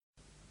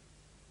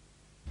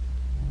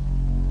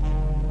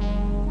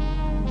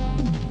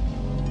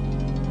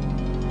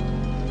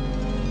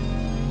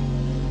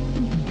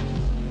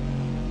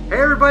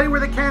everybody, we're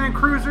the Cannon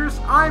Cruisers.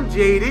 I'm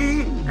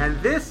JD,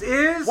 and this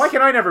is... Why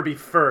can I never be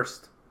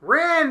first?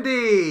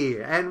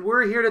 Randy! And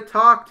we're here to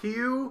talk to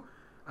you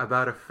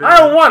about a film... I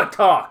don't want to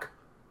talk!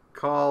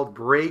 ...called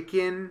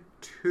Breakin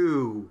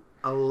 2,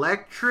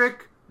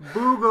 Electric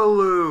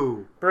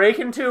Boogaloo.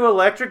 Breakin 2,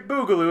 Electric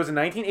Boogaloo is a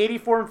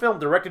 1984 film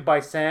directed by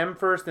Sam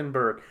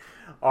Furstenberg.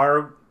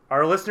 Our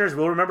listeners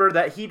will remember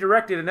that he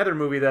directed another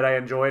movie that I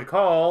enjoyed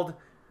called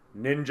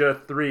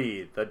Ninja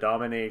 3, The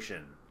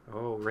Domination.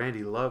 Oh,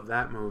 Randy loved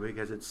that movie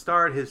because it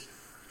starred his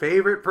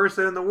favorite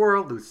person in the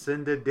world,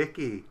 Lucinda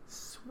Dickey.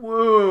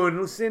 Swoon,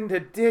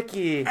 Lucinda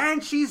Dickey.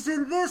 And she's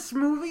in this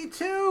movie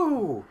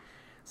too.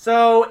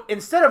 So,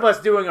 instead of us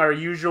doing our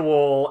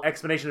usual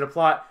explanation of the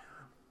plot,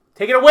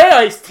 take it away,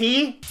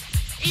 Ice-T!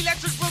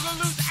 Electric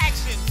Boogaloo's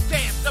action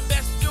dance, the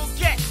best you'll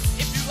get.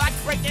 If you like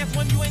breakdance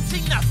when you ain't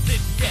seen nothing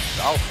yet.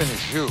 I'll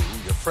finish you,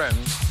 your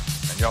friends,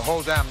 and your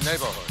whole damn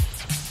neighborhood.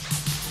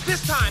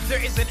 This time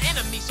there is an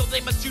enemy, so they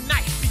must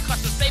unite.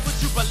 Because to say what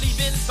you believe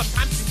in,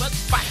 sometimes you must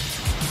fight.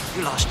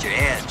 You lost your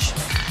edge.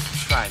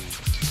 Try me.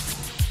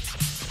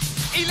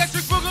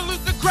 Electric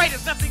Boogaloo's the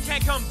greatest, nothing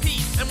can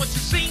compete. And once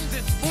you've seen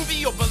this movie,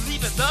 you'll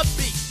believe in the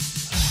beat.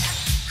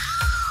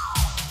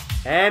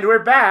 And we're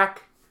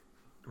back.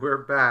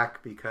 We're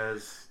back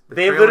because...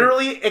 They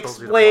literally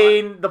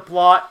explain the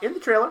plot in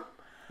the trailer.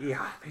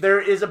 Yeah. There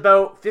is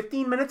about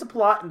 15 minutes of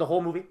plot in the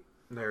whole movie.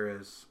 There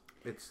is.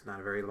 It's not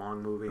a very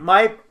long movie.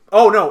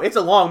 Oh no, it's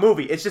a long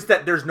movie. It's just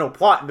that there's no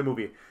plot in the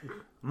movie.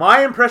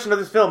 My impression of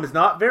this film is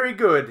not very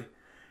good.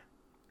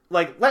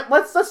 Like,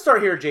 let's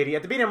start here, JD.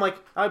 At the beginning, I'm like,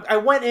 I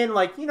went in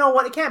like, you know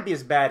what? It can't be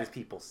as bad as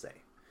people say.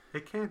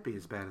 It can't be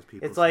as bad as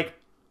people It's say. like,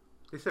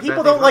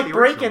 people don't like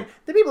Breakin.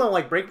 The people don't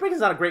like Breakin. Breakin's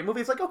not a great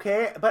movie. It's like,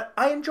 okay, but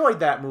I enjoyed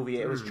that movie.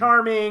 It was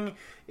charming.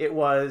 It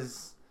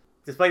was,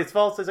 despite its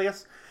faults, I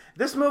guess.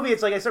 This movie,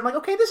 it's like, I'm like,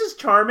 okay, this is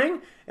charming.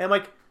 And I'm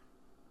like,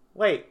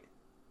 wait,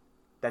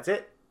 that's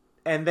it?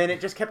 And then it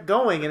just kept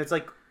going, and it's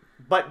like,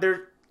 but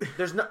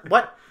there's no,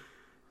 what?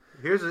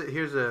 Here's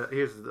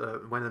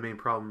one of the main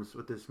problems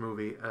with this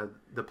movie.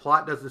 The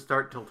plot doesn't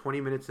start till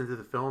 20 minutes into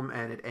the film,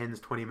 and it ends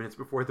 20 minutes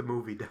before the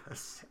movie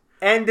does.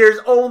 And there's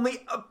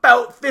only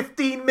about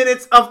 15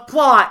 minutes of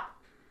plot.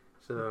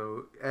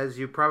 So, as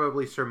you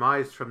probably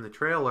surmised from the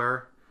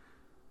trailer,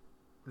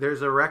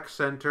 there's a rec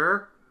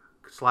center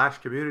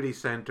 / community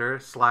center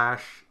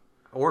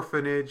 /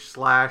 orphanage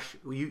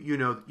 /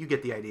 you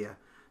get the idea,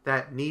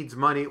 that needs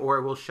money or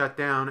it will shut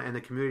down and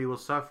the community will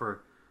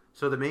suffer.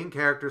 So the main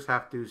characters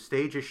have to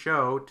stage a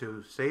show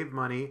to save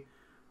money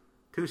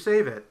to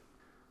save it.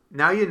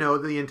 Now you know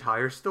the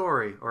entire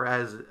story,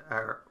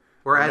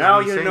 now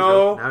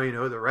you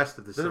know the rest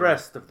of the story. The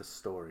rest of the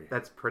story.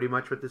 That's pretty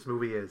much what this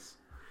movie is.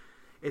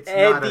 It's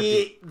and not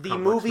the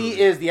movie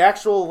is the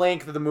actual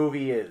length of the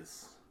movie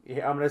is.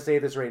 I'm going to say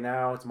this right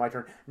now. It's my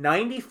turn.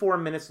 94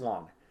 minutes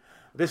long.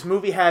 This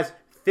movie has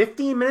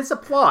 15 minutes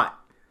of plot.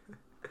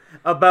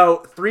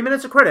 About 3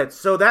 minutes of credits,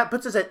 so that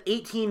puts us at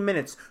 18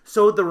 minutes.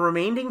 So the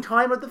remaining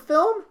time of the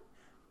film,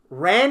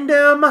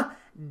 random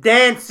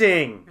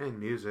dancing and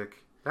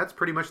music. That's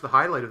pretty much the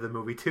highlight of the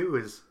movie too,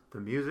 is the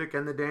music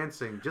and the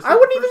dancing. I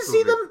wouldn't even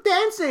see them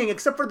dancing,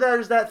 except for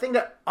there's that thing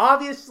that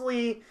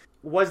obviously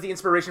was the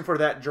inspiration for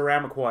that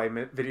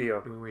Jamiroquai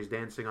video. Where he's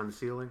dancing on the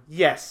ceiling?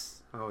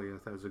 Yes. Oh yeah,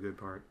 that was a good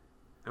part.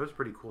 That was a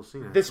pretty cool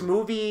scene. This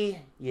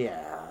movie,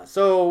 yeah.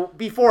 So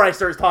before I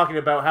start talking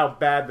about how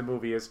bad the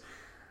movie is,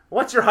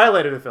 what's your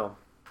highlight of the film?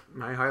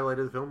 My highlight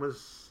of the film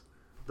was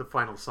the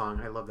final song.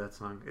 I love that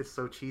song. It's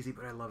so cheesy,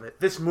 but I love it.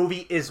 This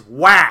movie is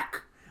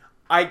whack.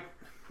 My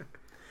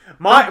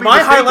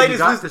highlight is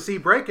to see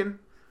Breakin.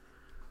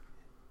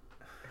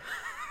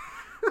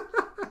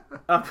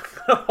 I'm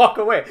gonna walk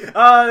away.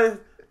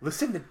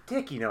 Lucinda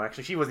Dickey,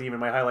 actually, she wasn't even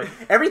my highlight.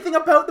 Everything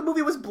about the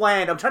movie was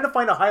bland. I'm trying to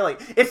find a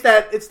highlight. It's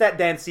that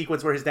dance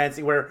sequence where he's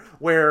dancing,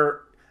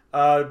 where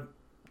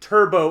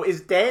Turbo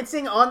is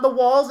dancing on the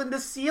walls and the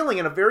ceiling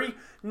in a very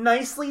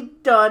nicely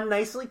done,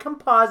 nicely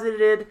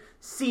composited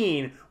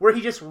scene where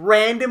he just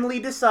randomly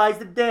decides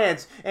to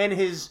dance, and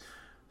his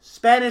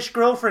Spanish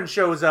girlfriend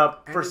shows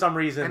up for some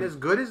reason. And as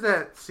good as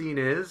that scene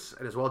is,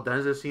 and as well done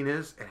as the scene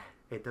is,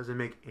 it doesn't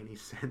make any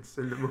sense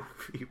in the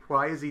movie.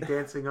 Why is he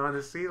dancing on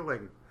the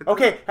ceiling?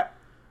 Okay,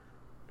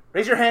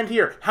 raise your hand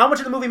here. How much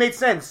of the movie made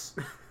sense?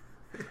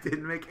 It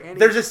didn't make any sense.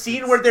 There's a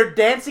scene where they're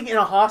dancing in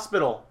a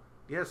hospital.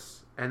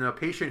 Yes, and a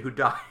patient who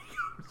died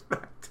comes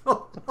back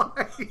to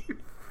life.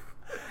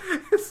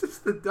 This is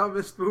the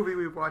dumbest movie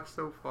we've watched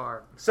so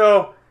far.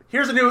 So,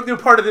 here's a new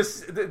part of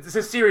this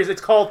series.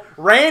 It's called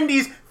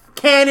Randy's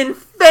Cannon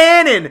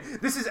Fannin.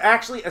 This is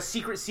actually a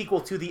secret sequel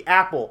to The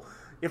Apple.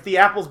 If The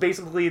Apple's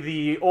basically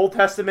the Old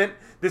Testament,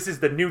 this is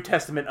the New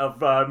Testament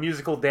of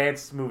musical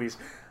dance movies.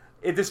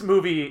 This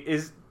movie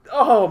is...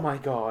 Oh my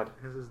god.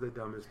 This is the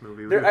dumbest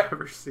movie we've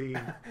ever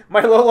seen.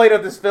 My low light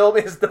of this film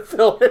is the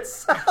film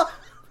itself.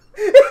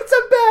 It's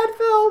a bad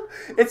film.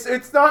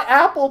 It's not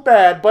Apple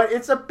bad, but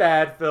it's a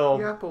bad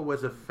film. The Apple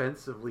was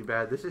offensively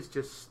bad. This is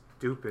just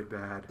stupid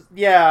bad.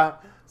 Yeah.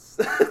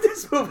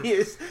 This movie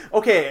is...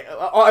 Okay,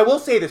 I will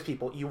say this,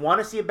 people. You want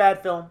to see a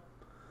bad film?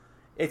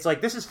 It's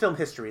like, this is film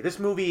history. This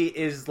movie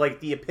is like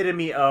the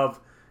epitome of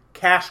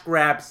cash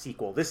grab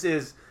sequel. This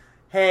is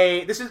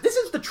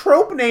the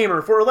trope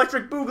namer for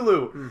Electric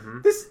Boogaloo.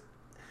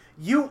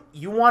 Mm-hmm.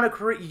 You want to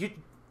create...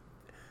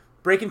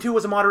 Breakin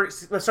was a moderate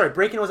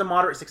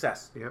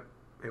success. Yep,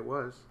 it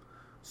was.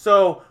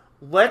 So,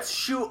 let's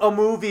shoot a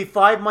movie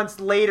 5 months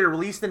later,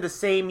 released in the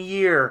same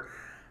year,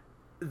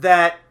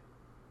 that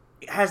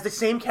has the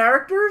same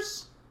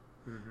characters?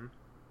 Mm-hmm.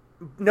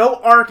 No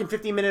arc and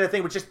 15-minute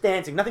thing with just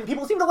dancing. Nothing.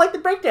 People seem to like the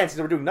breakdancing.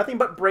 They were doing nothing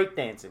but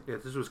breakdancing. Yeah,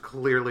 this was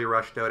clearly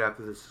rushed out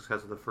after the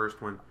success of the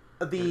first one.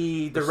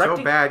 The it was directing...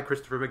 so bad,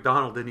 Christopher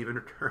McDonald didn't even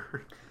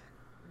return.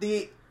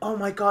 Oh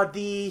my god,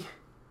 the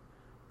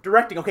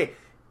directing. Okay.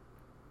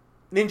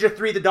 Ninja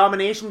 3, The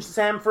Domination,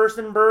 Sam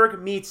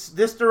Furstenberg meets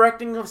this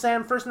directing of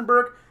Sam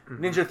Furstenberg.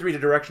 Mm-hmm. Ninja 3,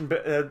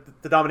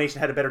 The Domination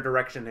had a better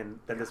direction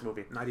than this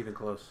movie. Not even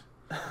close.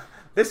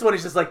 This one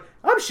is just like,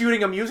 I'm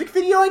shooting a music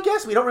video, I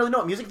guess. We don't really know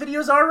what music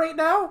videos are right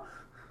now.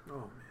 Oh,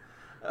 man.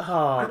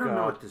 Oh, I don't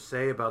know what to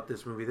say about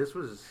this movie. This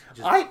was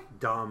just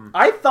dumb.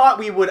 I thought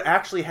we would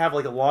actually have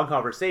like a long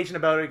conversation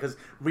about it because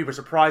we were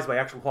surprised by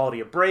actual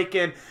quality of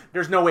Breakin.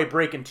 There's no way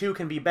Breakin 2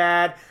 can be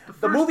bad.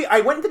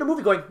 I went into the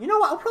movie going, you know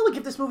what, I'll probably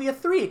give this movie a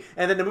 3.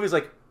 And then the movie's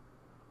like,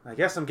 I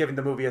guess I'm giving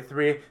the movie a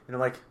 3. And I'm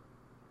like,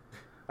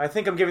 I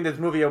think I'm giving this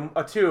movie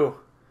a 2.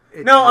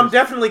 I'm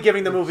definitely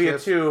giving the movie a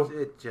 2.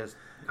 It just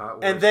got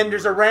worse. And then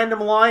there's a random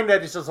line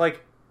that is just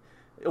like,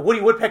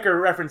 Woody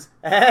Woodpecker reference.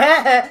 And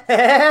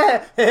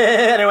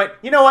I went,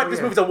 you know what?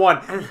 This movie's a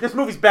 1. This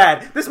movie's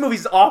bad. This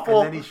movie's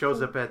awful. And then he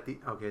shows up at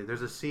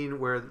there's a scene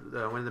where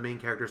one of the main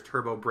characters,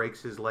 Turbo,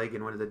 breaks his leg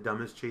in one of the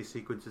dumbest chase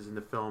sequences in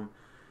the film.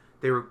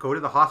 They go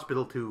to the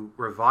hospital to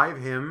revive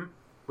him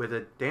with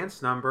a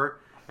dance number,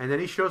 and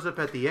then he shows up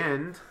at the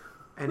end,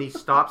 and he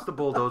stops the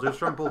bulldozers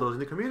from bulldozing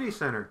the community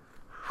center.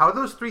 How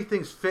those 3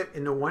 things fit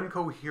into one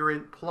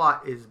coherent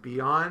plot is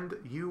beyond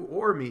you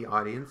or me,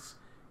 audience.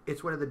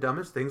 It's one of the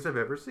dumbest things I've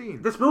ever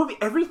seen. This movie,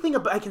 everything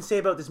I can say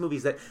about this movie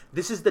is that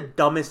this is the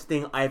dumbest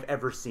thing I've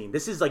ever seen.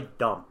 This is like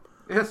dumb.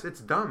 Yes, it's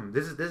dumb.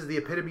 This is the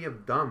epitome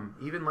of dumb.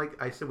 Even like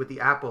I said with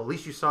the apple, at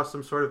least you saw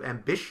some sort of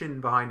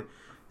ambition behind it.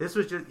 This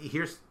was just,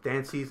 here's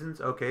dance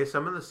seasons. Okay,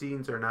 some of the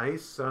scenes are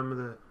nice. Some of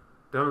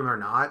them are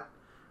not.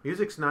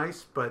 Music's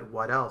nice, but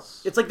what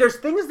else? It's like there's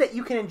things that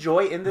you can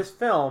enjoy in this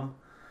film,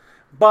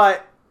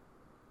 but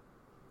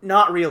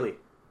not really.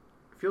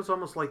 It feels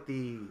almost like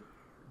the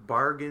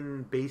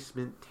bargain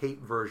basement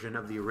tape version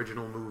of the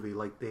original movie.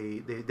 Like they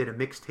did a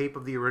mixtape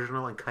of the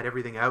original and cut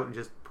everything out and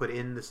just put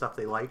in the stuff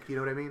they liked. You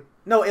know what I mean?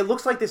 No, it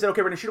looks like they said,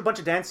 okay, we're going to shoot a bunch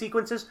of dance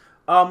sequences.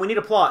 We need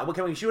a plot. Well,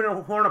 can we shoot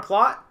on a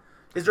plot?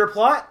 Is there a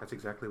plot? That's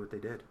exactly what they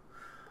did.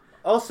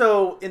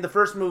 Also, in the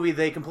first movie,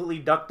 they completely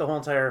ducked the whole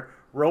entire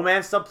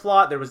romance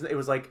subplot. It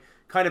was like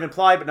kind of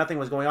implied, but nothing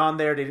was going on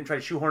there. They didn't try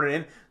to shoehorn it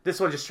in. This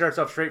one just starts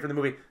off straight from the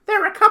movie.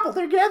 They're a couple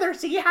together.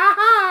 See, ha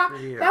ha.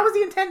 Yeah. That was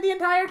the intent the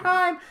entire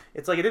time.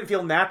 It's like it didn't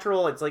feel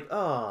natural. It's like,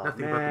 oh,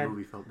 nothing man. about the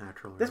movie felt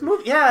natural. This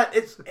movie, yeah,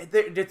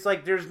 it's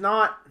like there's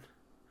not.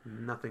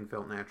 Nothing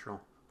felt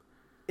natural.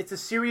 It's a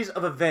series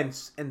of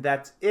events, and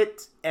that's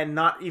it, and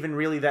not even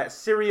really that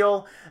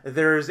serial.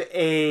 There's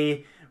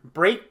a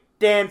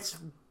breakdance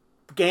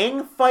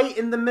gang fight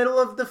in the middle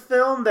of the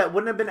film that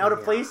wouldn't have been out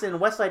of place in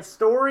West Side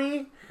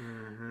Story.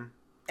 Mm-hmm.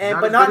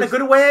 But not in a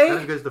good way. Not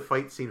as good as the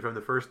fight scene from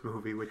the first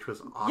movie, which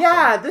was awesome.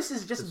 Yeah, this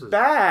is just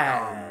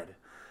bad.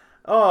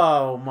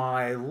 Oh,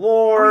 my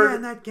lord. Oh, yeah,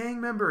 and that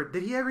gang member,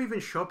 did he ever even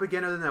show up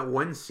again other than that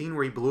one scene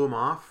where he blew him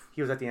off?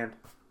 He was at the end.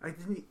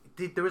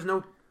 There was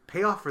no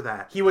payoff for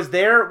that. He was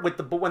there when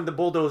the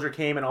bulldozer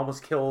came and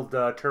almost killed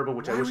Turbo,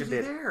 which I wish it did. Why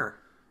was he there?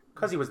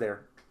 Because he was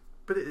there.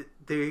 But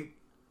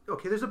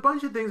there's a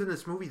bunch of things in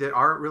this movie that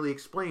aren't really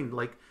explained.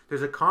 Like,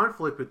 there's a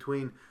conflict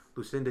between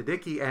Lucinda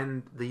Dickey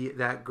and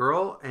that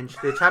girl, and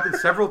it's happened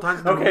several times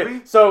in the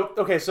movie. So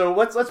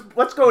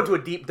let's go into a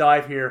deep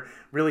dive here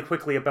really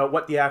quickly about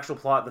what the actual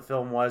plot of the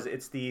film was.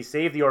 It's the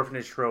save the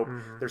orphanage trope.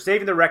 Mm-hmm. They're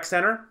saving the rec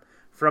center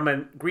from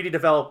a greedy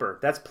developer.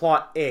 That's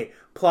plot A.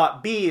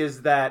 Plot B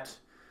is that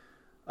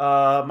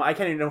I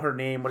can't even know her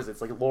name. What is it?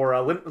 It's like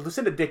Laura.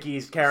 Lucinda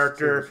Dickey's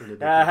character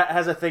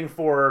has a thing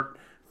for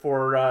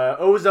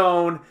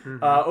Ozone.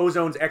 Mm-hmm.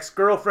 Ozone's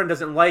ex-girlfriend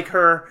doesn't like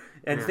her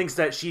and thinks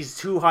that she's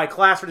too high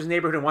class for this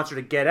neighborhood and wants her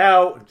to get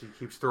out. And she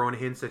keeps throwing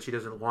hints that she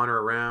doesn't want her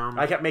around.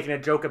 I kept making a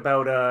joke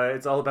about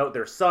it's all about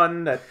their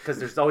son, because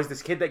there's always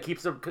this kid that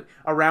keeps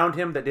around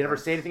him that they never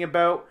say anything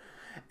about.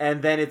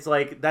 And then it's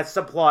like, that's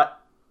subplot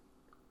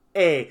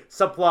A.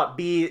 Subplot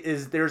B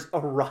is there's a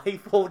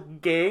rival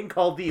gang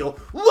called the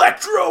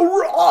Electro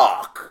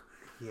Rock.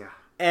 Yeah.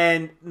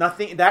 And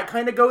nothing, that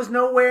kind of goes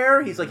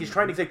nowhere. He's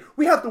trying to say,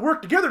 we have to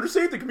work together to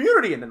save the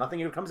community. And then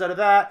nothing comes out of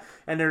that.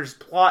 And there's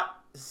plot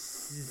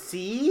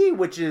C,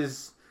 which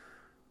is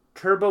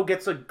Turbo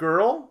gets a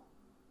girl.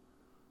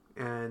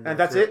 And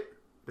that's it.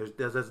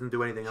 Doesn't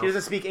do anything else. She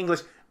doesn't speak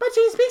English. But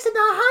she speaks in a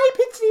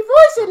high-pitched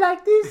voice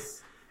like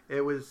this.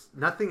 It was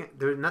nothing.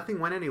 Nothing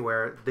went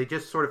anywhere. They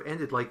just sort of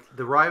ended. Like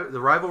the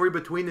rivalry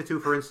between the two,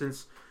 for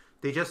instance,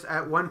 they just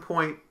at one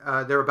point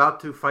they're about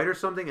to fight or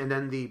something, and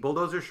then the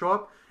bulldozers show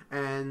up,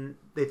 and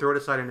they throw it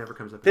aside and it never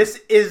comes up. This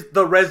is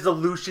the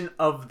resolution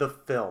of the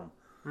film.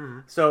 Mm-hmm.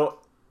 So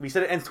we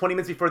said it ends 20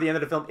 minutes before the end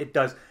of the film. It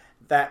does.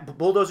 That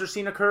bulldozer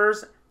scene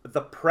occurs.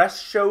 The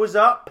press shows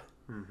up.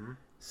 Mm-hmm.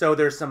 So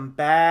there's some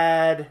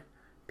bad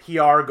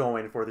PR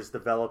going for this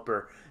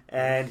developer.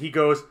 And he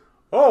goes,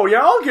 "Oh, yeah,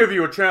 I'll give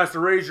you a chance to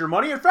raise your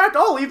money. In fact,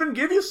 I'll even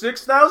give you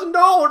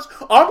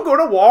 $6,000. I'm going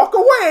to walk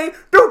away.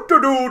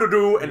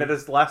 Do-do-do-do-do." And that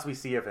is the last we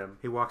see of him.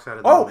 He walks out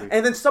of the movie.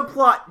 And then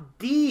subplot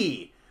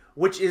D,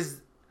 which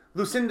is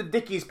Lucinda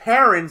Dickey's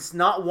parents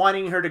not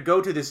wanting her to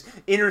go to this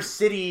inner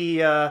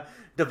city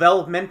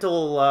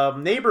developmental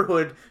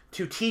neighborhood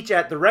to teach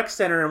at the rec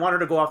center and want her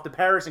to go off to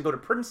Paris and go to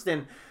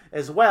Princeton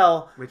as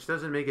well. Which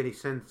doesn't make any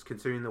sense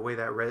considering the way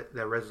that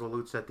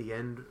resolutes at the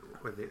end,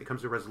 where it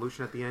comes to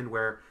resolution at the end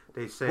where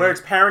they say... Where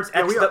its parents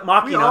ex the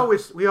machina.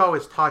 We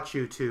always taught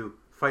you to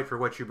fight for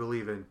what you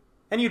believe in.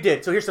 And you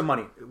did, so here's some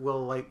money.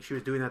 Well, like, she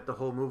was doing that the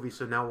whole movie,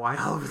 so now why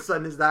all of a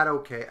sudden is that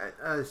okay?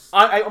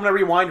 I'm going to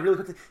rewind really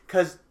quickly,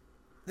 because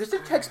just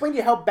to explain to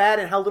you how bad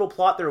and how little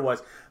plot there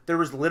was. There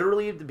was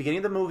literally, at the beginning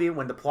of the movie,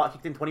 when the plot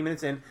kicked in 20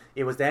 minutes in,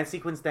 it was dance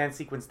sequence,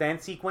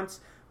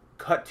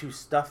 cut to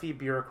stuffy,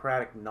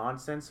 bureaucratic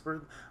nonsense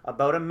for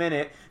about a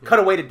minute, cut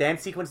away to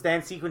dance sequence,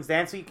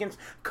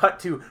 cut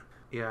to...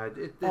 Yeah,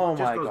 it oh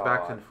just goes God.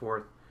 back and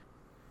forth.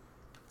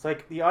 It's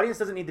like, the audience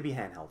doesn't need to be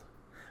handheld.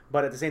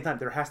 But at the same time,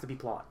 there has to be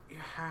plot. You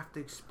have to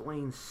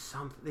explain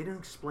something. They didn't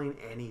explain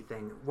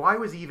anything. Why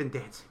was he even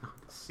dancing on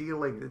the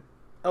ceiling?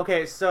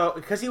 Okay, so,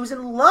 because he was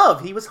in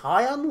love. He was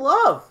high on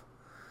love.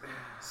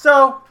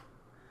 So,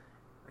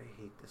 I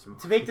hate this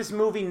movie. to make this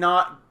movie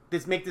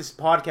make this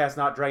podcast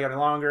not drag out any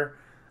longer.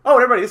 Oh,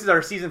 and everybody, this is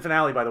our season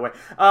finale, by the way.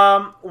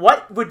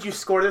 What would you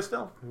score this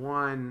film?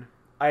 1.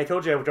 I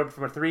told you I would jump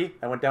from a 3,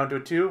 I went down to a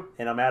 2,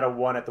 and I'm at a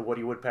 1 at the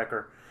Woody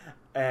Woodpecker.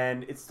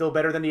 And it's still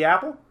better than The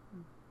Apple.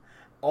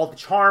 All the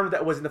charm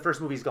that was in the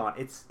first movie is gone.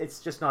 It's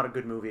just not a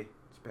good movie.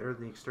 It's better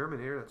than The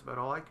Exterminator. That's about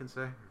all I can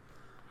say. And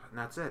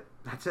that's it.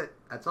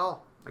 That's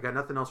all. I got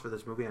nothing else for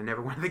this movie. I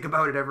never want to think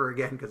about it ever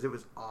again because it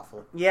was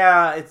awful.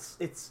 Yeah,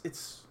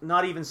 it's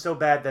not even so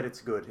bad that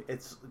it's good.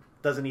 It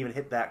doesn't even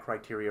hit that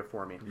criteria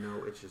for me.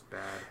 No, it's just bad.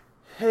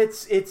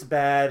 It's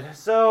bad.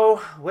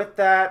 So, with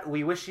that,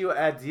 we wish you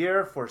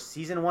adieu for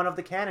Season 1 of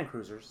the Cannon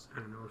Cruisers.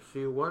 And we'll see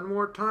you one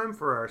more time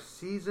for our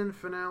season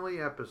finale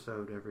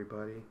episode,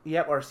 everybody.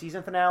 Yep, our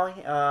season finale.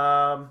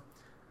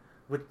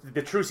 With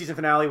the true season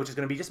finale, which is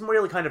going to be just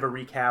really kind of a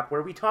recap,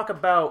 where we talk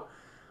about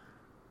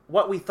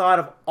what we thought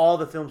of all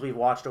the films we've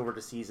watched over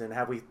the season.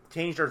 Have we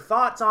changed our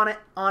thoughts on it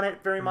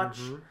very much?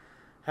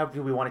 Mm-hmm.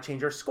 Do we want to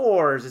change our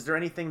scores? Is there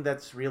anything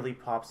that's really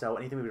pops out?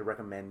 Anything we would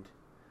recommend?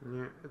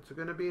 Yeah, it's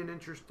going to be an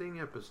interesting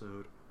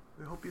episode.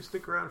 We hope you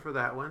stick around for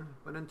that one.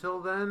 But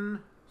until then,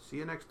 see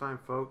you next time,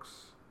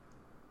 folks.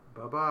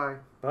 Bye-bye.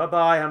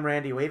 Bye-bye. I'm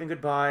Randy, waving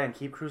goodbye, and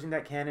keep cruising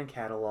that Canon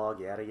catalog,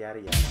 yada, yada,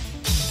 yada.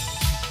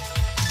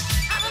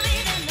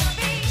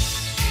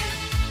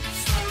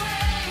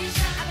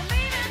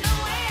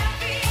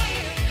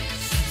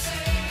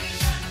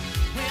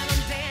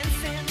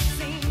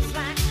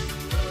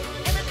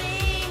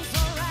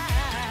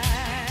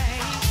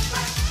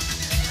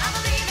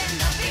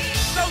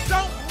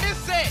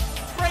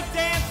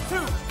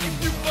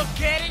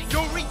 Get it,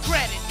 you'll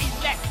regret it.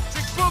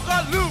 Electric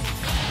Boogaloo.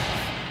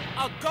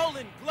 A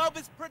Golden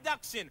Globus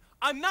production.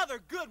 Another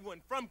good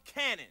one from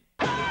Canon.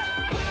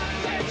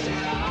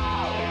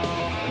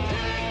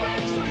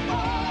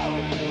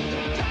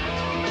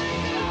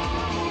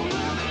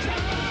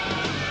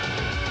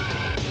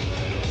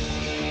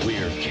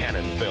 We're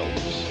Canon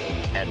Films,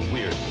 and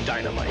we're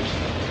dynamite.